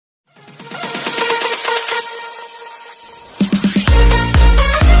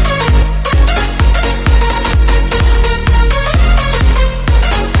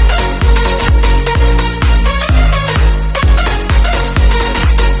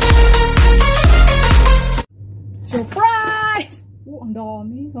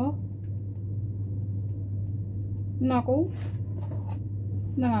oh. Naku.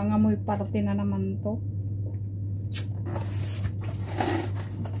 Nangangamoy parte na naman to.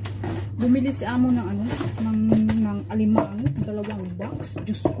 Bumili si amo ng ano, ng alimango, 2 box.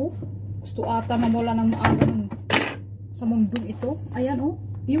 Diyos ko. Gusto ata mawala ng maaga sa mundong ito. Ayan oh,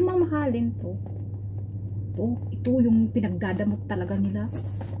 yung mamahalin to. Ito yung pinagdadamot talaga nila.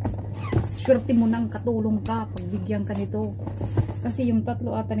 Swerte mo nang katulong ka pag bigyan ka nito. Kasi yung 3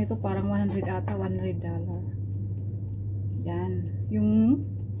 ata nito parang 100 ata, $100. Yan. Yung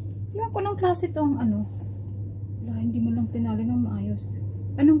ako ng klase to ang ano. Wala, hindi mo lang tinali ng maayos.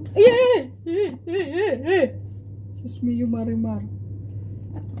 Anong Diyos me, yung marimar.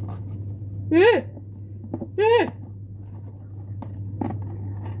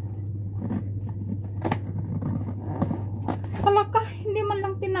 Talaka, hindi man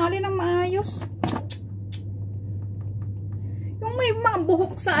lang tinali ng maayos. Yung may mga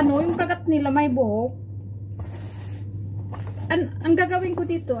buhok sa ano, yung kagat nila may buhok. Ang gagawin ko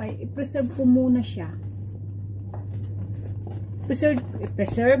dito ay i-preserve ko muna siya.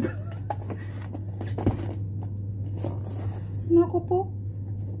 Preserve. Naku po.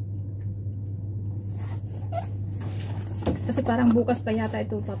 Kasi parang bukas pa yata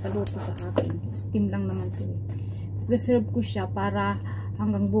ito papaluto sa akin. Steam lang naman ito. Preserve ko siya para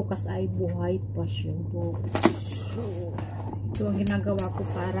hanggang bukas ay buhay pa siya. So, ito ang ginagawa ko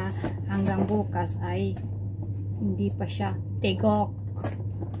para hanggang bukas ay hindi pa siya tigok.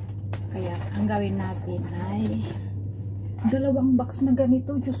 Kaya ang gawin natin ay 2 box na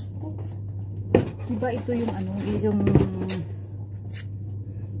ganito. Diyos ko. Diba ito yung ano, yung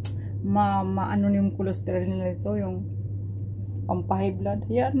ano yung cholesterol nila ito, yung pampahigh blood.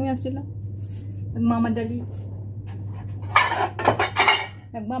 Hayaan mo yan sila. Nagmamadali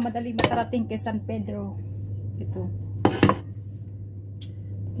makarating kay San Pedro. Ito.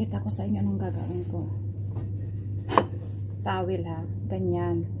 Kita ko sa inyo anong gagawin ko. Towel ha.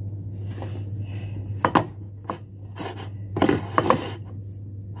 Ganyan.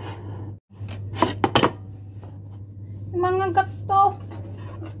 Mga gato.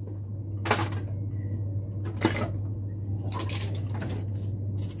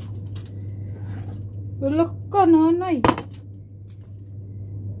 Wala ka, nanay.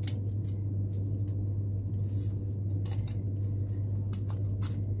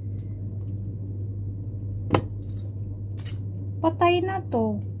 Patay na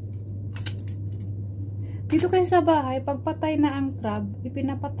to. Dito kasi sa bahay, pag patay na ang crab,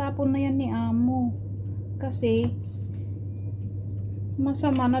 ipinapatapon na yan ni amo. Kasi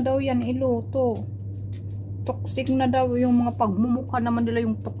masama na daw yan iluto. Toxic na daw yung mga pagmumukha naman nila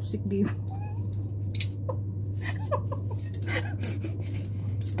yung toxic dito.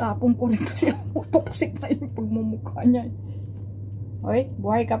 Tapon ko rin kasi toxic na yung pagmumukha niya. Hoy,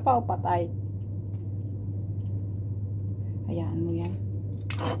 buhay ka pa o patay? Hayaan mo yan.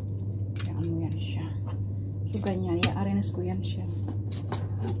 Hayaan mo yan siya. So ganyan, i-arenas ko yan siya.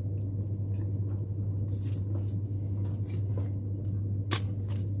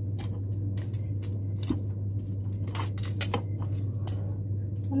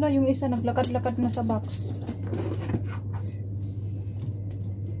 Wala, yung isa naglakad-lakad na sa box.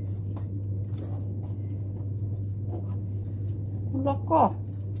 Wala ko.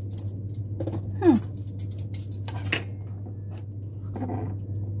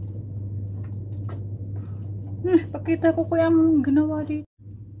 Pakita ko kaya ang ginawa dito.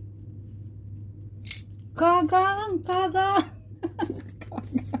 Kagang.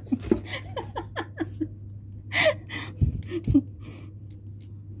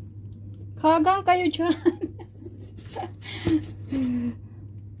 Kagang kayo dyan.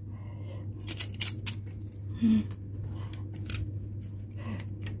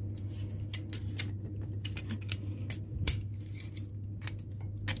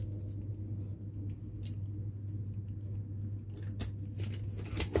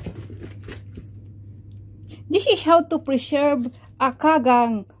 This is how to preserve a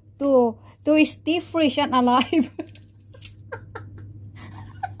kagang to stay fresh and alive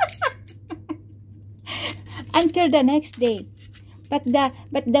until the next day. But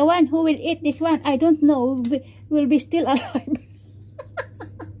the one who will eat this one, I don't know, will be still alive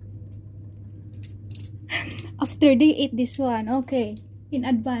after they eat this one. Okay, in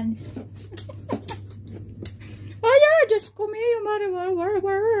advance. Oh yeah, just come here,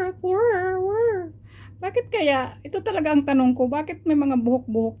 Bakit kaya? Ito talaga ang tanong ko. Bakit may mga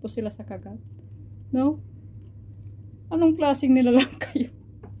buhok-buhok to sila sa kagat? No? Anong klaseng nilalang kayo?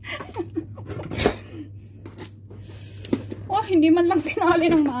 Oh, hindi man lang tinali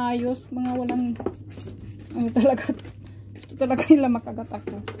ng maayos. Mga walang... Ano talaga? Ito talaga nila makagat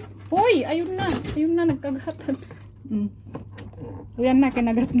ako. Hoy, ayun na. Ayun na, nagkagatan. Ayan na,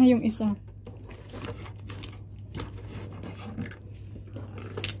 kinagat na yung isa.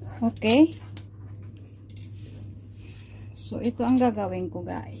 Okay. So, ito ang gagawin ko,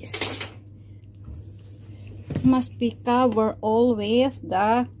 guys. Must be covered all with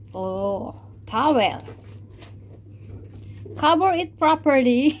the towel. Cover it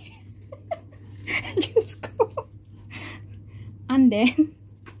properly. Just go. And then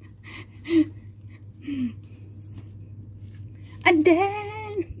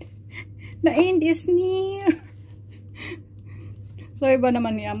the end is near. So, iba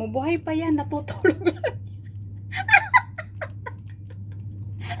naman niya mo. Buhay pa yan. Natutulog lang.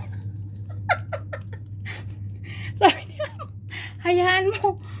 Sabi niya, hayaan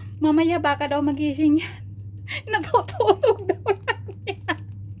mo. Mamaya baka daw magising yan. Natutulog daw yan.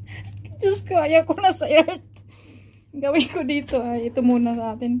 Diyos ko, ayaw ko na sa earth. Gawin ko dito. Ay, ito muna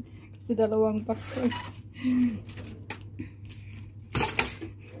sa atin. Kasi dalawang box ko.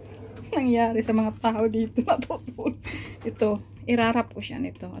 Nangyari sa mga tao dito. Natutulog. Ito. Irarap ko siya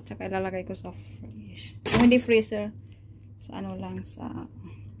nito. At saka ilalagay ko sa fridge. Kung hindi freezer, sa ano lang, sa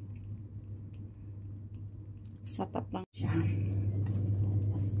tap lang siya.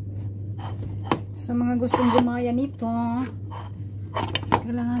 Sa mga gustong gumaya nito,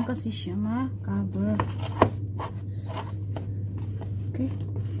 kailangan kasi siya ma-cover. Okay.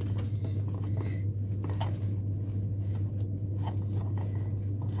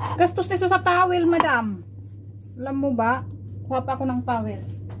 Gastos nito sa towel, madam. Alam mo ba? Kuha pa ako ng towel.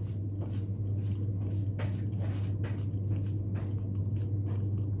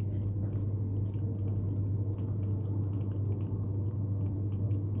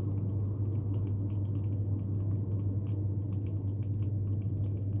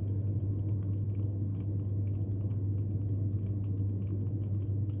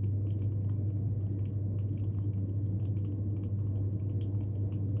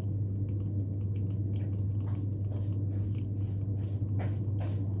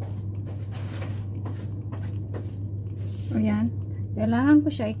 Ayan. Kailangan ko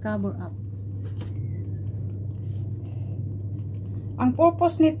siya i-cover up. Ang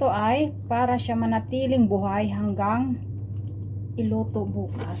purpose nito ay para siya manatiling buhay hanggang iluto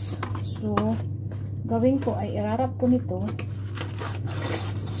bukas. So, gawin ko ay irarap ko nito.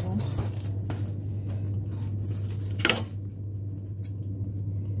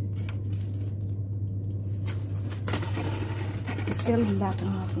 I-seal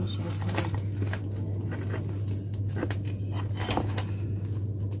natin siya.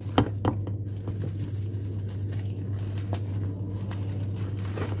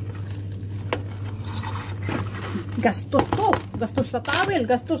 Gastos to. Gastos sa towel.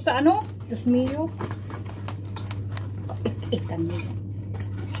 Gastos sa ano? Diyos mio. Ikan nila.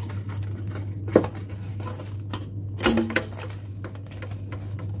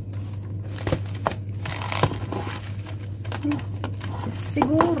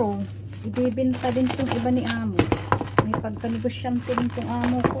 Siguro, ibibenta din itong iba ni amo. May pagkanegosyante din itong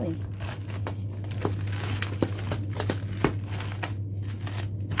amo ko eh.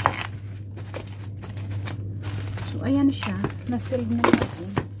 Ayan siya, na-seal na natin.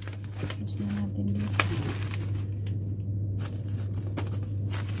 Tapos na natin dito.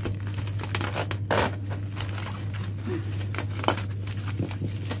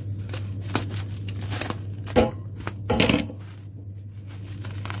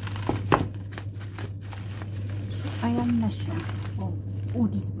 So, ayan na siya. Oh,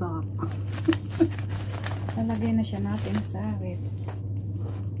 diba? Lalagay na siya natin sa ref.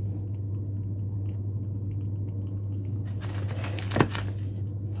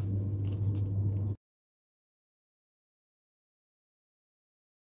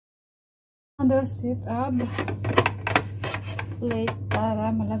 Another set up plate para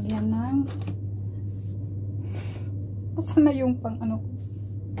malagyan ng asan na yung pang ano.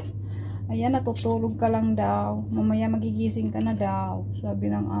 Ayan, natutulog ka lang daw, mamaya magigising ka na daw, sabi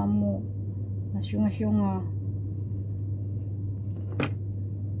ng amo. Nasyunga-syunga.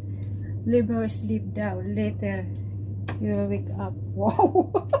 Leave her sleep daw, later you'll wake up. Wow.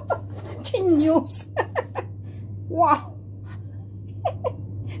 Genius. Wow.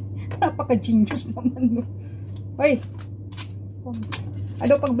 Napaka-genius naman, no? Hoy!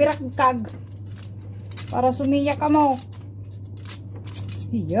 Ano pagbirak kag? Para sumiya ka mo.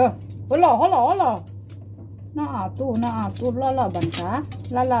 Iya. Hala. Naato. Lalaban ka?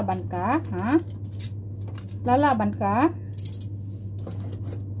 Lalaban ka? Ha? Lalaban ka?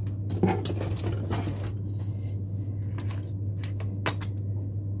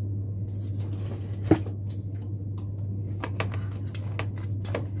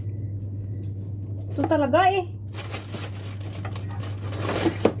 Ito talaga eh.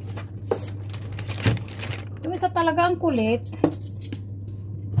 Yung isa talaga ang kulit.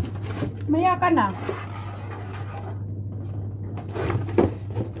 Maya ka na.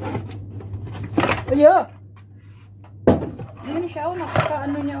 Ayo! Ayun siya, oh.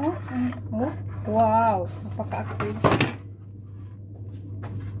 Napaka-ano niya, oh. Oh. Wow. Napaka-active.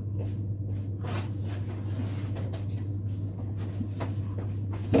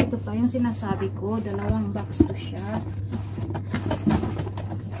 Ito pa yung sinasabi ko. 2 box to siya.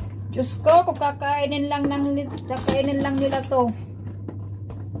 Diyos ko, kung kakainin lang nila to.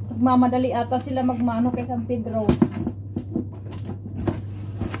 Magmamadali ata sila magmano kay San Pedro.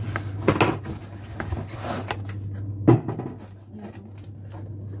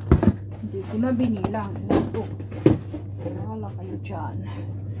 Hindi ko na binilang. Ito. Wala kayo dyan.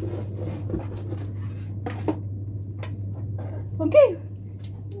 Okay.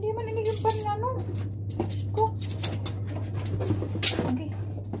 Hindi man inigimpan nga no. Ko. Okay.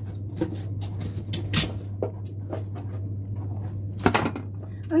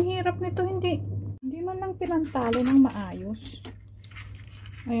 Ang hirap nito, hindi man lang pinantalo ng maayos.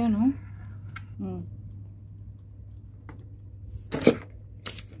 Ayan oh.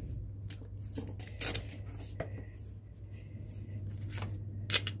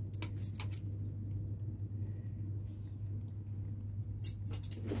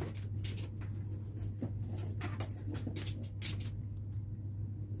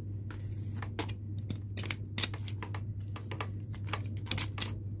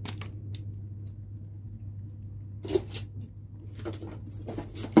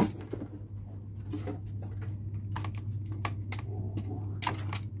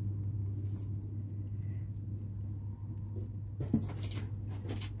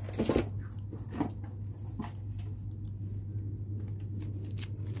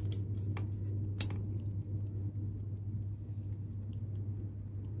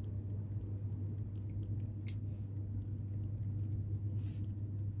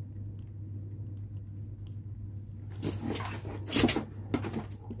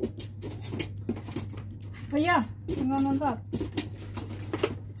 Kaya, tingnan ka.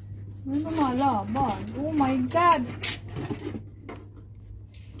 Ano malaban? Oh my God!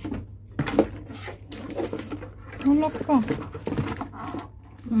 Hulap ka.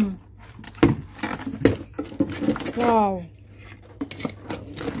 Wow.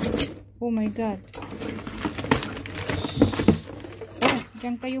 Oh my God.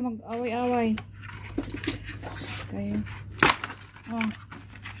 Diyan kayo mag-away-away. Kayo.